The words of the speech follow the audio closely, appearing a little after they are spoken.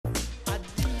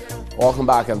Welcome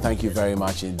back and thank you very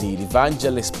much indeed.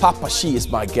 Evangelist Papa Shee is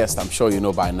my guest, I'm sure you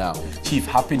know by now. Chief,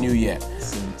 Happy New Year.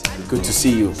 Good to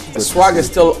see you. The swag is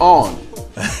still on.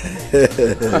 This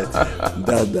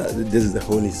is the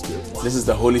Holy Spirit. This is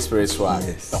the Holy Spirit swag.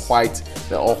 Yes. The white,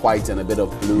 the all white and a bit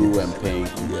of blue and pink.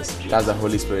 Yes. That's the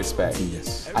Holy Spirit spec.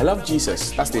 Yes. I love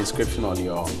Jesus. That's the inscription on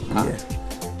your hand. Yeah.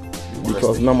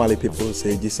 Because normally people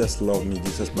say Jesus loved me,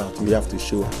 Jesus, but we have to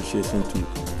show appreciation to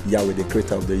Yahweh, the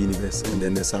creator of the universe, and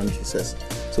then the Son Jesus.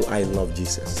 So I love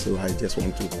Jesus. So I just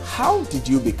want to. How did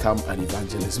you become an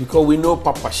evangelist? Because we know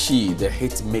Papa Shee, the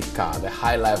hit maker, the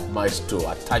high life maestro,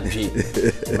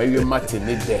 Ataji, maybe Martin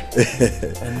there.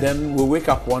 And then we wake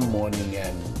up one morning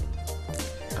and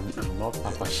I'm not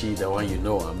Papa Shee, the one you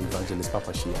know, I'm Evangelist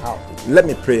Papa Shee. How? Let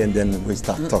me pray and then we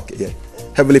start talking here.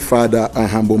 Heavenly Father, I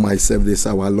humble myself this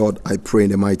hour, Lord. I pray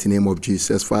in the mighty name of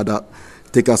Jesus. Father,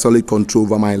 take a solid control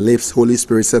over my lips. Holy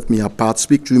Spirit, set me apart.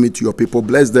 Speak through me to your people.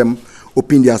 Bless them.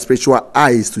 Open their spiritual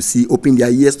eyes to see. Open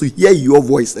their ears to hear your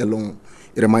voice alone.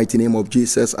 In the mighty name of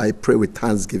Jesus, I pray with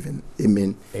thanksgiving.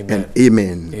 Amen. Amen. And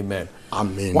amen. Amen.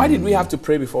 Amen. Why did we have to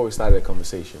pray before we started the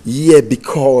conversation? Yeah,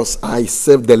 because I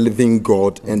serve the living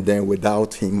God, and then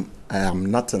without him, I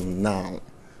am nothing now.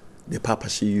 The Papa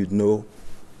Shee, you know,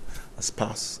 has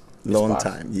passed. Long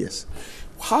time, yes.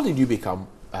 How did you become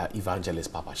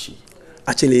Evangelist Papa Shee?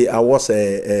 Actually, I was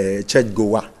a church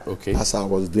goer as I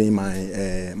was doing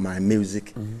my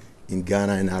music in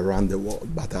Ghana and around the world.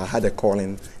 But I had a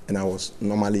calling, and I was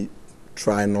normally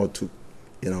trying not to,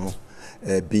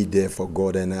 be there for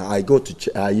God. And I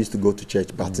used to go to church,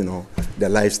 but the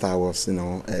lifestyle was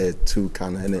too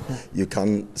kind of, and you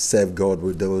can't serve God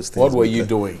with those things. What were you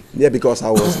doing? Yeah, because I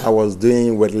was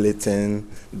doing weightlifting,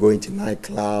 going to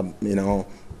nightclub,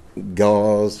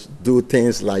 girls, do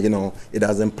things like, it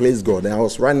doesn't please God. And I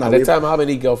was running away. At the time, how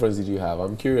many girlfriends did you have?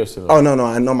 I'm curious to know. Oh, no,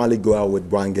 I normally go out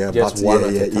with one girl. Just but one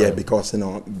at a time. because,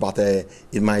 but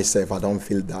in myself, I don't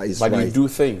feel that it's but right. You do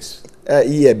things?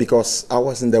 Yeah, because I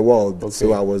was in the world,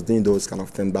 so I was doing those kind of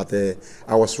things. But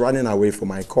I was running away from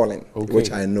my calling,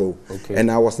 which I know. And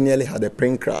I was nearly had a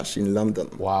plane crash in London.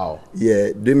 Wow.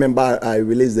 Yeah. Do you remember I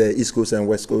released the East Coast and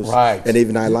West Coast? Right. And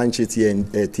even I launched it here in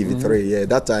TV3. Yeah,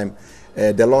 that time,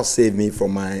 the Lord saved me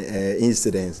from my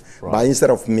incidents. Right. But instead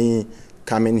of me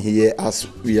coming here as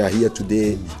we are here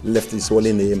today, left his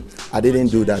holy name, I didn't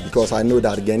do that because I know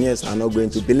that Ghanaians are not going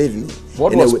to believe me.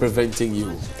 What was preventing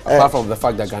you? Apart from the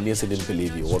fact that Ghanaians didn't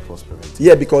believe you, what was preventing you?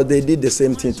 Yeah, because they did the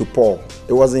same thing to Paul.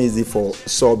 It wasn't easy for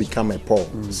Saul become a Paul.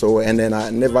 So, and then I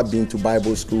never been to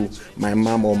Bible school. My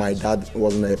mom or my dad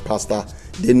wasn't a pastor.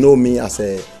 They know me as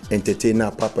a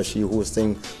entertainer, Papa Shee, who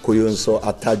sing Koyonso,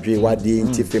 Atadwe, Wadi,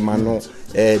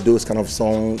 Ntifemano, those kind of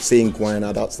songs, saying Kwan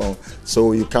and that song.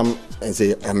 So you come and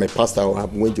say, I'm a pastor, or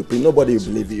I'm going to preach. Nobody will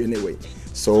believe you anyway.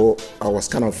 So I was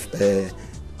kind of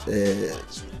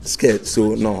scared.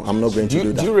 So no, I'm not going to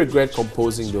do that. Do you regret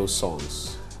composing those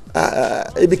songs?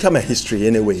 It became a history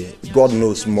anyway. God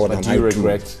knows more than I do. Do you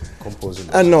regret composing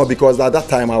those songs? No, because at that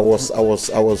time I was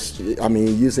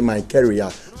using my career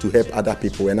to help other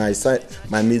people. And I started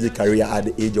my music career at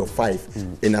the age of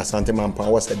 5 in Asante Mampa. I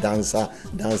was a dancer,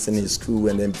 dancing in school,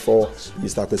 and then before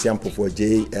Mr. Kwesi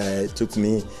Ampofo-J took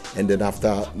me, and then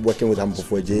after working with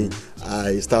Ampofo-J,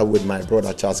 I started with my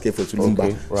brother Charles K.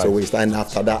 Tulumba. Right. So we started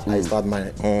after that. I started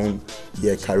my own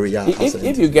career.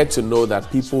 If you get to know that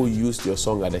people used your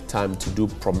song at the time to do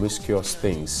promiscuous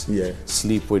things,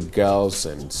 sleep with girls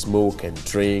and smoke and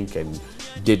drink and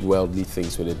did worldly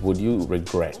things with it, would you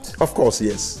regret? Of course,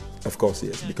 yes. Of course,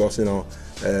 yes. Because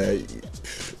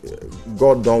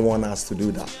God don't want us to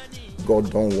do that. God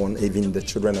don't want even the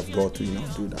children of God to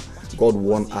do that. God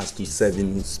wants us to serve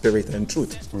in spirit and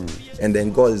truth. And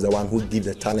then God is the one who gives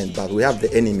the talent, but we have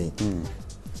the enemy.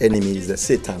 Enemy is the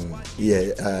Satan.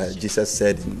 Jesus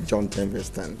said in John 10 verse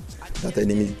 10 that the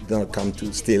enemy don't come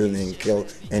to steal and kill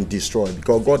and destroy,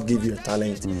 because God gives you a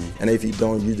talent, and if you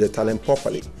don't use the talent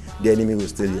properly, the enemy will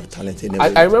steal your talent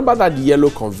anyway. I remember that yellow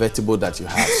convertible that you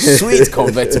had, sweet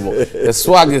convertible. The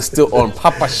swag is still on.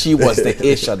 Papa Shee was the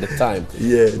ish at the time.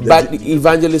 Yeah. But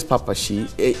Evangelist Papa Shee,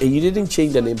 you didn't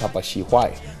change the name Papa Shee.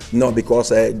 Why? No,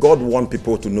 because God wants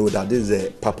people to know that this is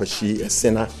a Papa Shee, a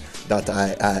sinner, that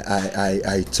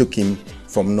I took him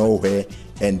from nowhere,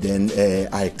 and then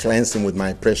I cleansed him with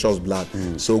my precious blood.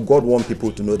 So God wants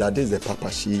people to know that this is the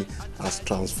Papa Shee has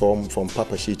transformed from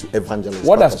Papa Shee to Evangelist.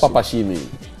 What does Papa Shee mean?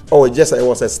 Oh, it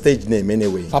was a stage name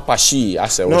anyway. Papa Shee, I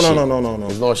said. No.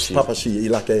 It's not Shee. Papa Shee,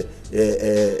 like a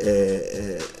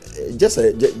just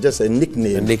a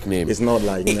nickname. A nickname. It's not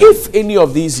like, you know. If any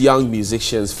of these young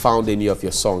musicians found any of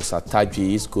your songs at Taji,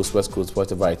 East Coast, West Coast,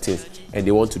 whatever it is, and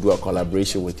they want to do a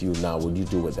collaboration with you now, would you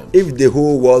do with them? If the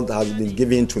whole world has been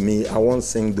given to me, I won't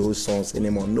sing those songs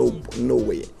anymore. No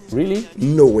way. Really?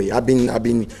 No way. I've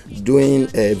been doing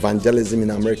evangelism in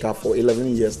America for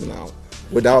 11 years now,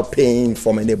 without paying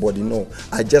from anybody. No,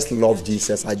 I just love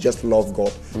Jesus. I just love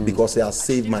God because He has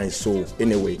saved my soul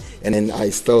anyway. And then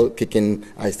I still kicking.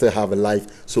 I still have a life.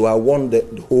 So I want the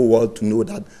whole world to know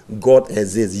that God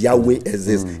exists, Yahweh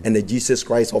exists, and the Jesus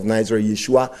Christ of Nazareth,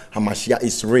 Yeshua HaMashiach,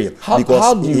 is real.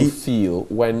 How do you feel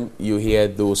when you hear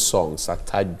those songs at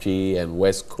Taji and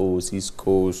West Coast, East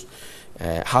Coast?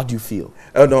 How do you feel?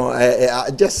 Oh no, I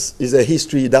just, it's a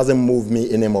history. It doesn't move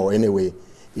me anymore anyway.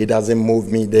 It doesn't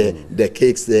move me. The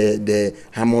cakes, the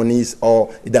harmonies,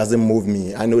 or it doesn't move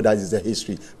me. I know that is the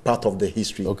history, part of the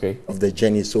history of the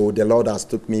journey. So the Lord has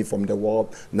took me from the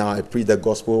world. Now I preach the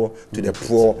gospel to the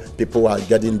poor. People are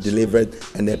getting delivered,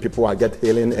 and then people are getting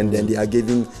healing, and then they are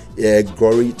giving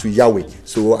glory to Yahweh.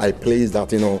 So I place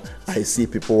that, you know, I see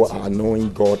people are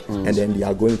knowing God, and then they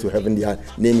are going to heaven. Their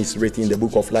name is written in the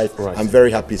book of life. I'm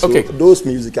very happy. So those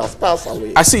music has passed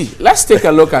away. I see. Let's take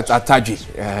a look at Ataji.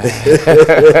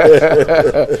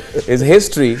 It's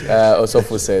history,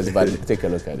 Osofo says, but take a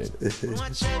look at it.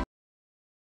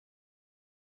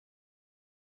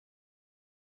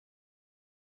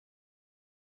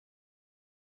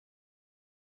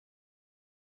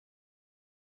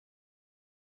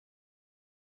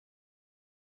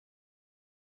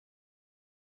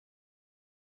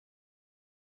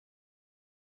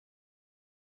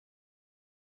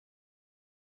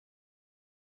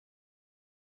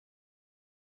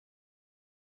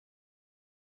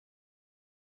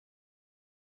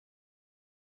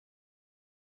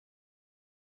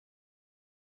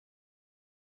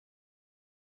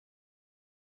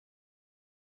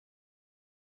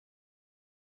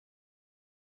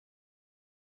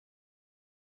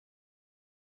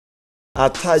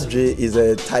 Ataji is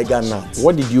a tiger nut.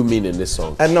 What did you mean in this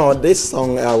song? No, this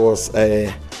song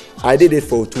I did it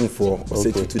for Otumfuo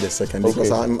to the second because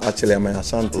I'm an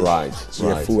Ashanti. Right.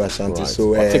 Full Ashanti. Right.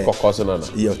 So take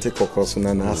Okosunana. Yeah, take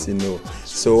Okosunana, as you know.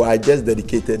 So I just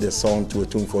dedicated the song to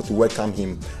Otumfuo to welcome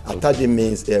him. Ataji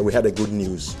means we had a good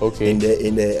news. In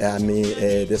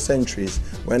the centuries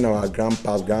when our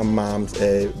grandpas, grandmoms,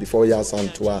 before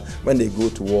Yasantua, when they go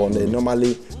to war, they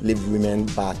normally leave women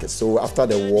back. So after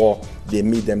the war, they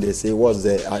meet them. They say, "What's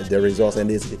the results?" And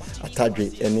they say,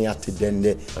 "Ataji any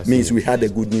atidende," means we had a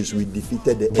good news. We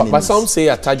defeated the enemies. But some say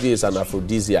Ataji is an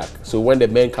aphrodisiac. So when the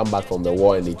men come back from the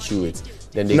war and they chew it,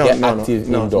 then they get active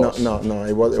indoors. No,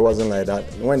 it wasn't like that.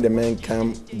 When the men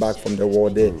come back from the war,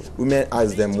 the women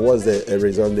ask them, "What's the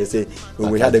result?" They say,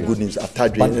 we had a good news,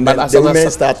 Ataji. And then the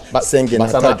women start singing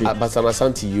Ataji. But an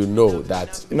Ashanti, you know that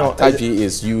Ataji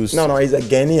is used. No, it's a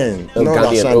Ghanaian,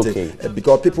 not Ashanti.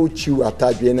 Because people chew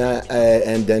Ataji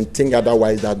and then think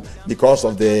otherwise that because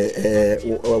of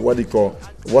the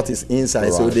what is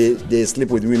inside, so they sleep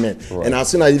with women. And as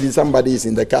soon as somebody is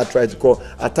in the car try to call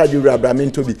Ataji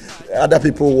Rabramin to be, other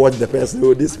people watch the person.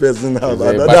 Oh, this person has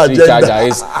another agenda.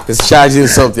 Is charging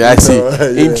something. I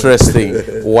see.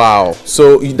 Interesting. Wow.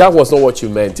 So that was not what you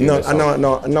meant. No.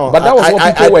 But that was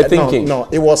what people were thinking. No,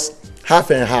 it was half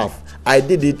and half. I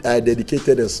did it. I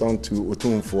dedicated a song to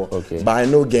Otumfuo. But I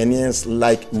know Ghanaians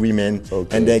like women,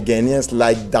 and the Ghanaians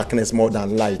like darkness more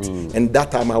than light. And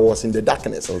that time I was in the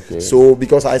darkness. So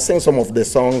because I sang some of the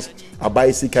songs,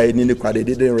 they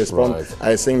didn't respond.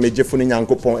 I sang Mejefuni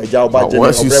Nyankopon, Ejaoba.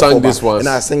 Once you sang this one, and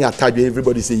I sang Ataji,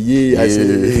 everybody say yeah. I say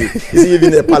yeah. You see,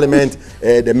 even the parliament,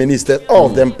 the ministers, all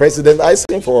of them, president, I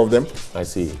sang for all of them. I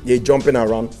see. They're jumping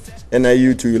around. And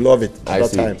you too, you love it at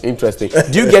that time. Interesting.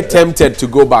 Do you get tempted to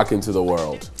go back into the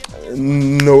world?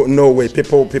 No way.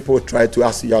 People try to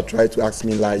ask you. Try to ask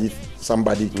me like if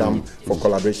somebody come for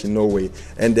collaboration. No way.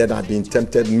 And then I've been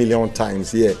tempted million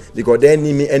times. Yeah, because the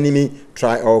enemy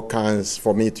try all kinds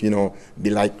for me to be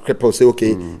like cripple. Say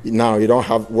okay, now you don't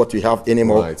have what you have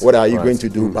anymore. What are you going to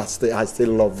do? But I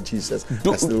still love Jesus.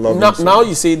 I still love him. Now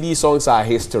you say these songs are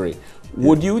history.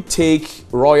 Would you take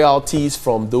royalties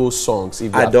from those songs?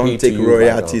 If I don't take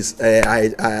royalties.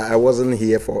 I wasn't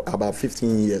here for about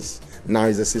 15 years. Now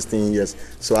it's 16 years.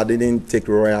 So I didn't take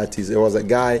royalties. It was a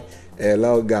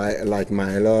little guy like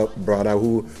my little brother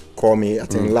who called me, I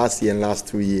think last year and last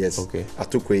 2 years. I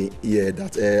took a year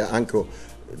that uncle,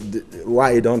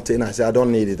 why you don't take? And I said, I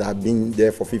don't need it. I've been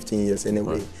there for 15 years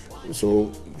anyway.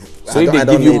 So if they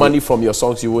give you money from your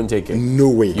songs, you won't take it? No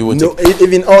way. You won't no, take it?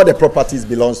 Even all the properties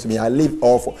belongs to me. I live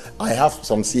off. I have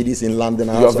some CDs in London.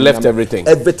 You have left everything?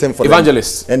 Everything for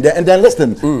Evangelist. them. And then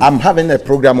listen, I'm having a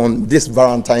program on this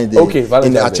Valentine's Day in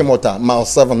the Achimota, Mile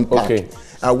 7 Park. Okay.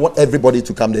 I want everybody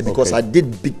to come there because I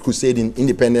did big crusade in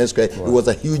Independence Square. Right. It was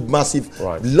a huge, massive.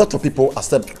 Right. Lot of people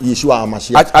accept Yeshua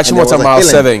Mashiach. Achimota Mile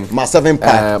 7. Mile 7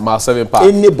 Park. Mile 7 Park.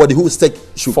 Anybody who's sick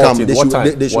should 14. come. They what should,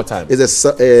 time? They should, what time? It's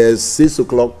a 6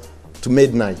 o'clock to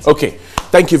midnight. Okay.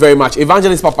 Thank you very much.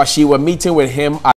 Evangelist Papa Shee, we're meeting with him at